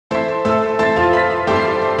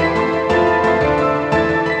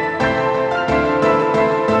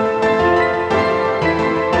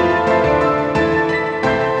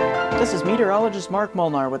meteorologist Mark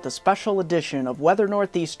Molnar with a special edition of Weather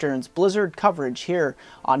Northeastern's blizzard coverage here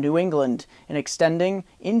on New England and extending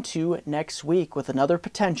into next week with another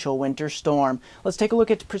potential winter storm. Let's take a look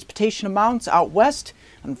at precipitation amounts out west.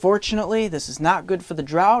 Unfortunately, this is not good for the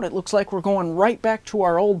drought. It looks like we're going right back to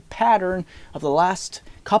our old pattern of the last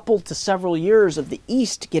couple to several years of the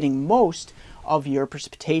east getting most of your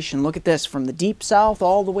precipitation. Look at this, from the deep south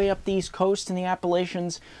all the way up the east coast in the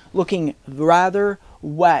Appalachians, looking rather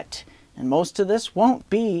wet. And most of this won't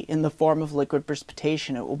be in the form of liquid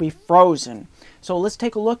precipitation. It will be frozen. So let's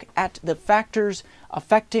take a look at the factors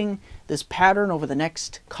affecting this pattern over the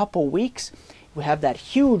next couple weeks. We have that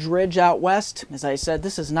huge ridge out west. As I said,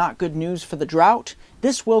 this is not good news for the drought.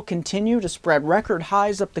 This will continue to spread record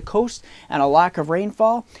highs up the coast and a lack of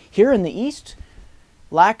rainfall. Here in the east,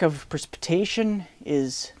 lack of precipitation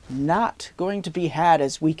is not going to be had,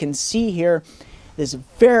 as we can see here. This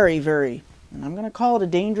very, and I'm going to call it a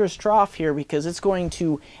dangerous trough here because it's going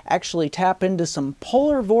to actually tap into some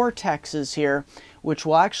polar vortexes here, which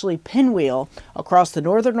will actually pinwheel across the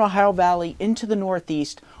northern Ohio Valley into the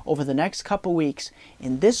northeast over the next couple weeks.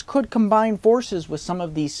 And this could combine forces with some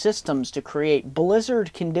of these systems to create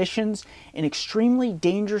blizzard conditions and extremely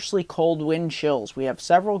dangerously cold wind chills. We have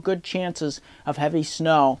several good chances of heavy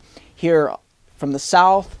snow here from the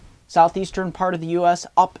southeastern part of the U.S.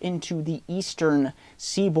 up into the eastern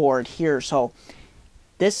seaboard here. So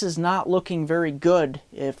this is not looking very good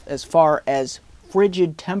as far as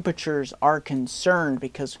frigid temperatures are concerned,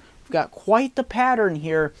 because we've got quite the pattern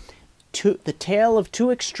here, the tale of two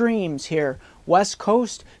extremes here. West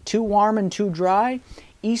coast, too warm and too dry.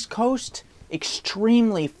 East coast,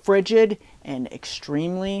 extremely frigid and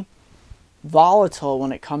extremely volatile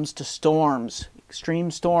when it comes to storms.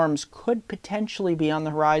 Extreme storms could potentially be on the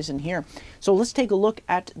horizon here. So let's take a look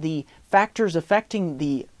at the factors affecting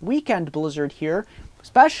the weekend blizzard here,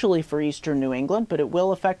 especially for eastern New England, but it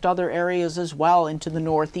will affect other areas as well into the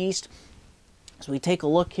northeast. So we take a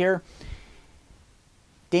look here.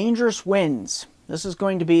 Dangerous winds. This is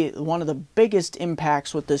going to be one of the biggest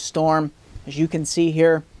impacts with this storm. As you can see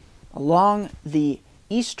here, along the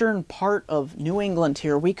eastern part of New England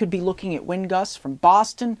here, we could be looking at wind gusts from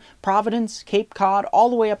Boston, Providence, Cape Cod, all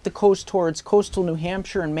the way up the coast towards coastal New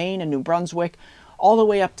Hampshire and Maine and New Brunswick, all the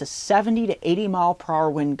way up to 70 to 80 mile per hour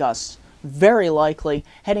wind gusts. Very likely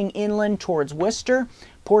heading inland towards Worcester,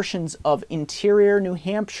 portions of interior New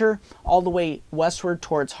Hampshire, all the way westward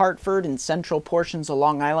towards Hartford and central portions of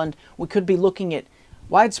Long Island. We could be looking at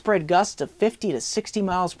widespread gusts of 50 to 60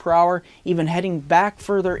 miles per hour, even heading back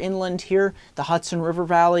further inland here, the Hudson River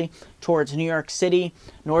Valley, towards New York City,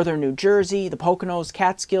 northern New Jersey, the Poconos,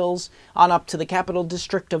 Catskills, on up to the Capital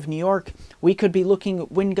District of New York. We could be looking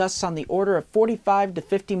at wind gusts on the order of 45 to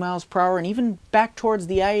 50 miles per hour, and even back towards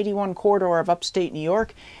the I-81 corridor of upstate New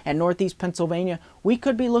York and northeast Pennsylvania. We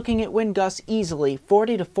could be looking at wind gusts easily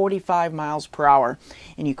 40 to 45 miles per hour.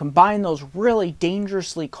 And you combine those really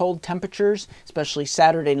dangerously cold temperatures, especially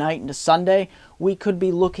Saturday night into Sunday, we could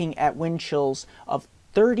be looking at wind chills of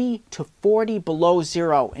 30 to 40 below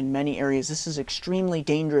zero in many areas. This is extremely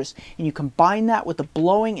dangerous. And you combine that with the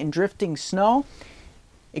blowing and drifting snow,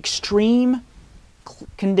 extreme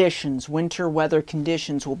conditions, winter weather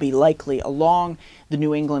conditions will be likely along the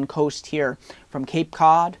New England coast here, from Cape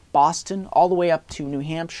Cod, Boston, all the way up to New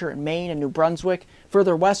Hampshire and Maine and New Brunswick.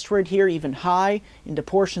 Further westward here, even high into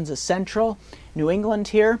portions of central New England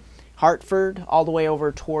here, Hartford, all the way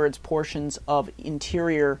over towards portions of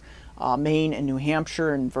interior Maine and New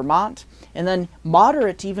Hampshire and Vermont. And then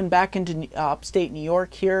moderate even back into upstate New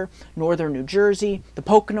York here, northern New Jersey, the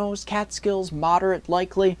Poconos, Catskills, moderate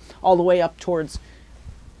likely, all the way up towards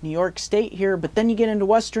New York State here. But then you get into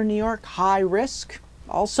western New York, high risk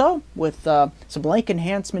also, with some lake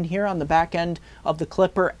enhancement here on the back end of the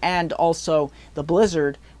Clipper, and also the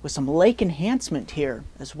blizzard with some lake enhancement here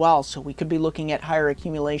as well. So we could be looking at higher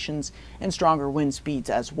accumulations and stronger wind speeds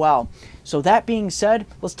as well. So that being said,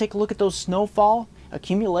 let's take a look at those snowfall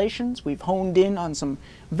accumulations. We've honed in on some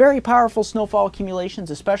very powerful snowfall accumulations,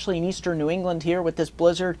 especially in eastern New England here with this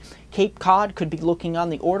blizzard. Cape Cod could be looking on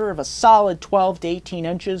the order of a solid 12 to 18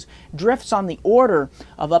 inches. Drifts on the order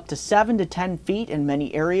of up to 7 to 10 feet in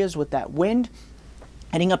many areas with that wind.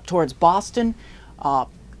 Heading up towards Boston, all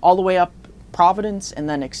the way up Providence, and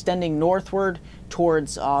then extending northward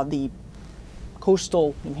towards the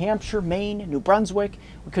coastal New Hampshire, Maine, New Brunswick.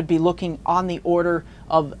 We could be looking on the order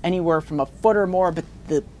of anywhere from a foot or more. But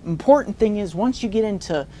the important thing is, once you get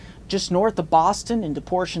into just north of Boston into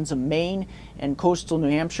portions of Maine and coastal New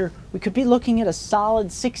Hampshire, we could be looking at a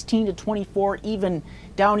solid 16 to 24, even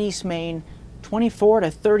down East Maine, 24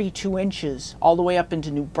 to 32 inches, all the way up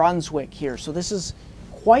into New Brunswick here. So this is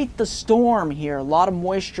quite the storm here. A lot of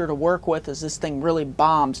moisture to work with as this thing really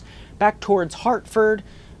bombs. Back towards Hartford,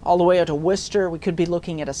 all the way out to Worcester, we could be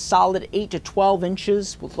looking at a solid 8 to 12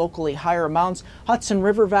 inches with locally higher amounts. Hudson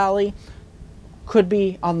River Valley could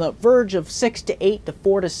be on the verge of 6 to 8 to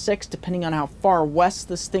 4 to 6, depending on how far west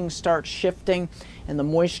this thing starts shifting and the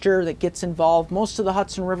moisture that gets involved. Most of the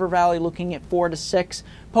Hudson River Valley looking at 4 to 6.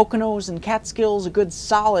 Poconos and Catskills, a good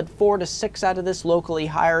solid 4 to 6 out of this, locally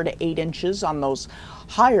higher to 8 inches on those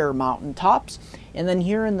higher mountain tops. And then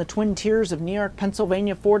here in the Twin Tiers of New York,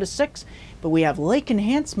 Pennsylvania, 4 to 6. But we have lake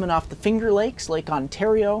enhancement off the Finger Lakes, Lake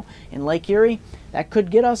Ontario and Lake Erie. That could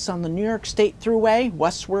get us on the New York State Thruway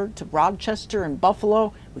westward to Rochester and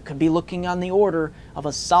Buffalo. We could be looking on the order of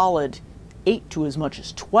a solid 8 to as much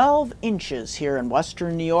as 12 inches here in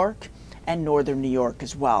western New York and northern New York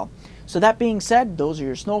as well. So that being said, those are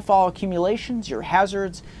your snowfall accumulations, your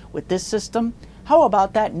hazards with this system. How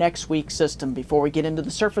about that next week's system before we get into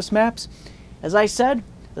the surface maps? As I said,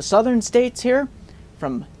 the southern states here,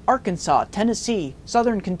 from Arkansas, Tennessee,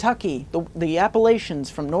 southern Kentucky, the Appalachians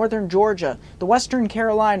from northern Georgia, the western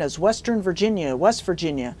Carolinas, western Virginia, West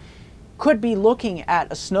Virginia, could be looking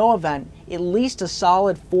at a snow event, at least a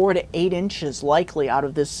solid 4 to 8 inches likely out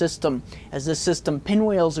of this system, as this system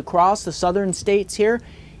pinwheels across the southern states here,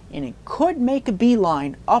 and it could make a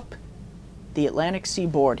beeline up the Atlantic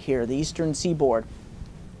seaboard here, the eastern seaboard.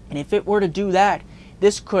 And if it were to do that,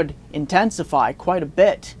 this could intensify quite a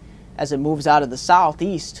bit as it moves out of the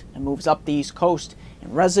southeast and moves up the east coast.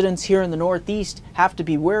 And residents here in the northeast have to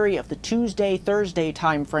be wary of the Tuesday, Thursday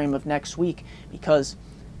time frame of next week, because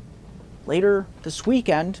later this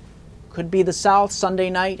weekend could be the south Sunday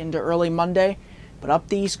night into early Monday. But up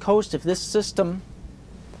the east coast, if this system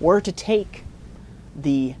were to take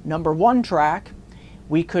the #1 track,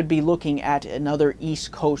 we could be looking at another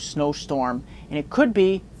east coast snowstorm. And it could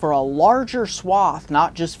be for a larger swath,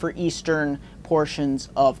 not just for eastern portions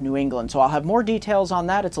of New England. So I'll have more details on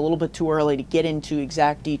that. It's a little bit too early to get into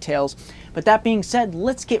exact details. But that being said,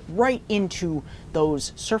 let's get right into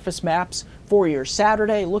those surface maps for your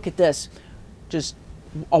Saturday. Look at this. Just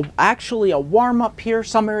actually a warm up here.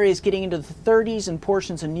 Some areas getting into the 30s in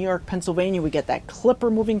portions of New York, Pennsylvania. We get that clipper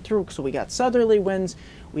moving through, so we got southerly winds.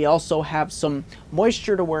 We also have some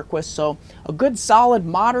moisture to work with, so a good solid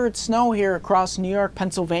moderate snow here across New York,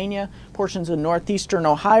 Pennsylvania, portions of northeastern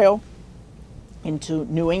Ohio into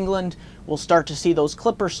New England. We'll start to see those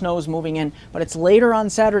clipper snows moving in, but it's later on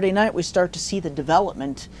Saturday night we start to see the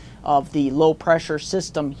development of the low pressure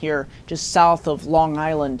system here just south of Long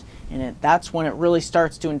Island, and that's when it really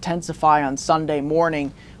starts to intensify on Sunday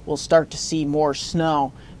morning. We'll start to see more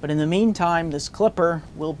snow, but in the meantime this clipper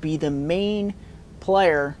will be the main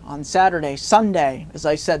player on Saturday. Sunday, as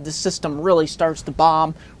I said, this system really starts to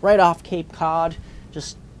bomb right off Cape Cod,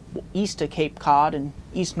 just east of Cape Cod and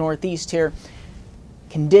east northeast here.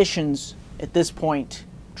 Conditions at this point,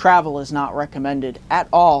 travel is not recommended at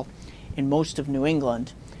all in most of New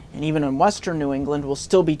England. And even in western New England, we'll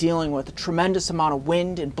still be dealing with a tremendous amount of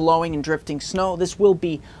wind and blowing and drifting snow. This will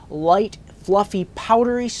be light, fluffy,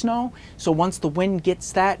 powdery snow. So once the wind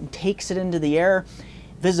gets that and takes it into the air,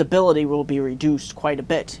 visibility will be reduced quite a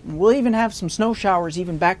bit. And we'll even have some snow showers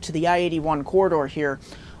even back to the I-81 corridor here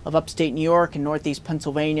of upstate New York and northeast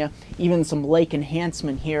Pennsylvania, even some lake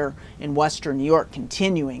enhancement here in western New York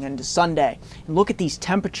continuing into Sunday. And look at these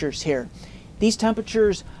temperatures here. These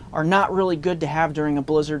temperatures are not really good to have during a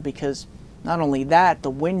blizzard, because not only that, the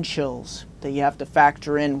wind chills that you have to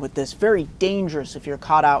factor in with this, very dangerous if you're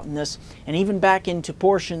caught out in this. And even back into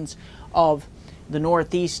portions of the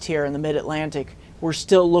northeast here in the mid-Atlantic, we're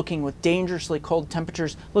still looking with dangerously cold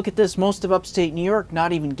temperatures. Look at this, most of upstate New York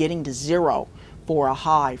not even getting to 0 for a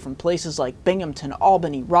high, from places like Binghamton,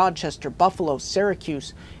 Albany, Rochester, Buffalo,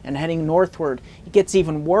 Syracuse, and heading northward. It gets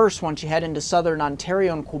even worse once you head into southern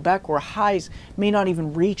Ontario and Quebec, where highs may not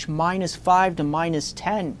even reach -5 to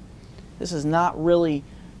 -10. This is not really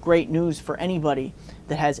great news for anybody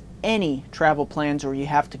that has any travel plans or you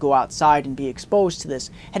have to go outside and be exposed to this.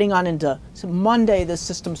 Heading on into Monday, this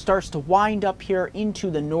system starts to wind up here into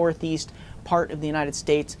the northeast part of the United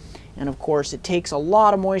States. And of course, it takes a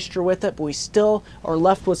lot of moisture with it, but we still are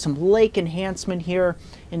left with some lake enhancement here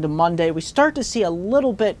into Monday. We start to see a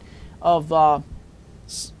little bit of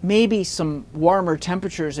maybe some warmer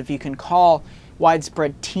temperatures, if you can call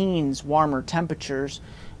widespread teens warmer temperatures.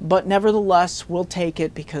 But nevertheless, we'll take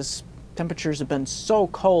it because temperatures have been so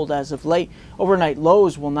cold as of late. Overnight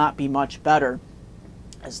lows will not be much better,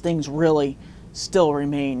 as things really still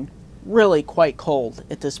remain really quite cold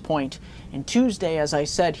at this point. And Tuesday, as I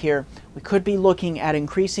said here, we could be looking at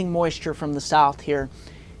increasing moisture from the south here.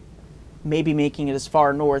 maybe making it as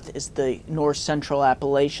far north as the north central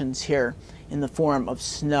Appalachians here in the form of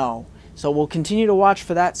snow. So we'll continue to watch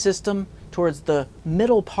for that system towards the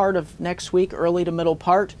middle part of next week, early to middle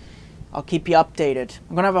part. I'll keep you updated.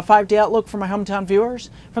 I'm going to have a 5-day outlook for my hometown viewers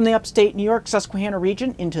from the upstate New York, Susquehanna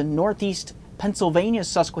region into northeast Pennsylvania's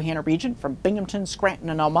Susquehanna region, from Binghamton,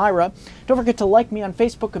 Scranton, and Elmira. Don't forget to like me on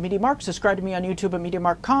Facebook at MeteoMark, subscribe to me on YouTube at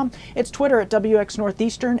MeteoMark.com. It's Twitter at WX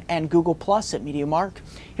Northeastern, and Google Plus at MeteoMark.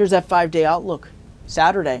 Here's that 5-day outlook.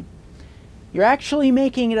 Saturday. You're actually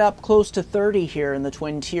making it up close to 30 here in the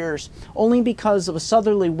Twin Tiers. Only because of a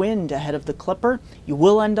southerly wind ahead of the Clipper, you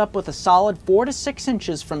will end up with a solid 4 to 6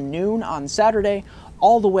 inches from noon on Saturday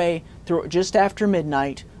all the way through just after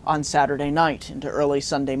midnight on Saturday night into early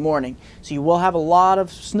Sunday morning. So you will have a lot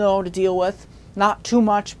of snow to deal with. Not too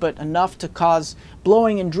much, but enough to cause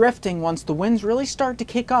blowing and drifting once the winds really start to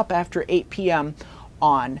kick up after 8 p.m.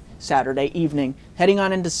 on Saturday evening. Heading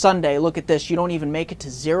on into Sunday, look at this. You don't even make it to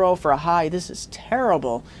 0 for a high. This is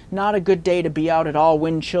terrible. Not a good day to be out at all.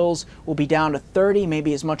 Wind chills will be down to 30,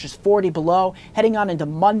 maybe as much as 40 below. Heading on into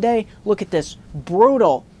Monday, look at this.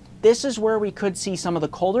 Brutal. This is where we could see some of the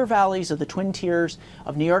colder valleys of the Twin Tiers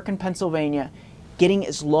of New York and Pennsylvania getting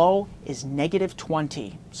as low as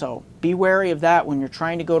 -20. So be wary of that when you're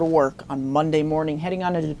trying to go to work on Monday morning. Heading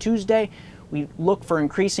on into Tuesday, we look for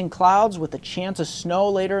increasing clouds with a chance of snow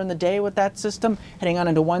later in the day with that system. Heading on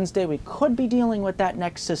into Wednesday, we could be dealing with that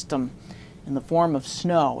next system in the form of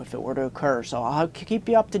snow if it were to occur. So I'll keep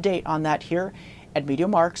you up to date on that here at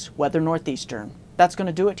MeteoMark's Weather Northeastern. That's going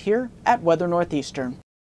to do it here at Weather Northeastern.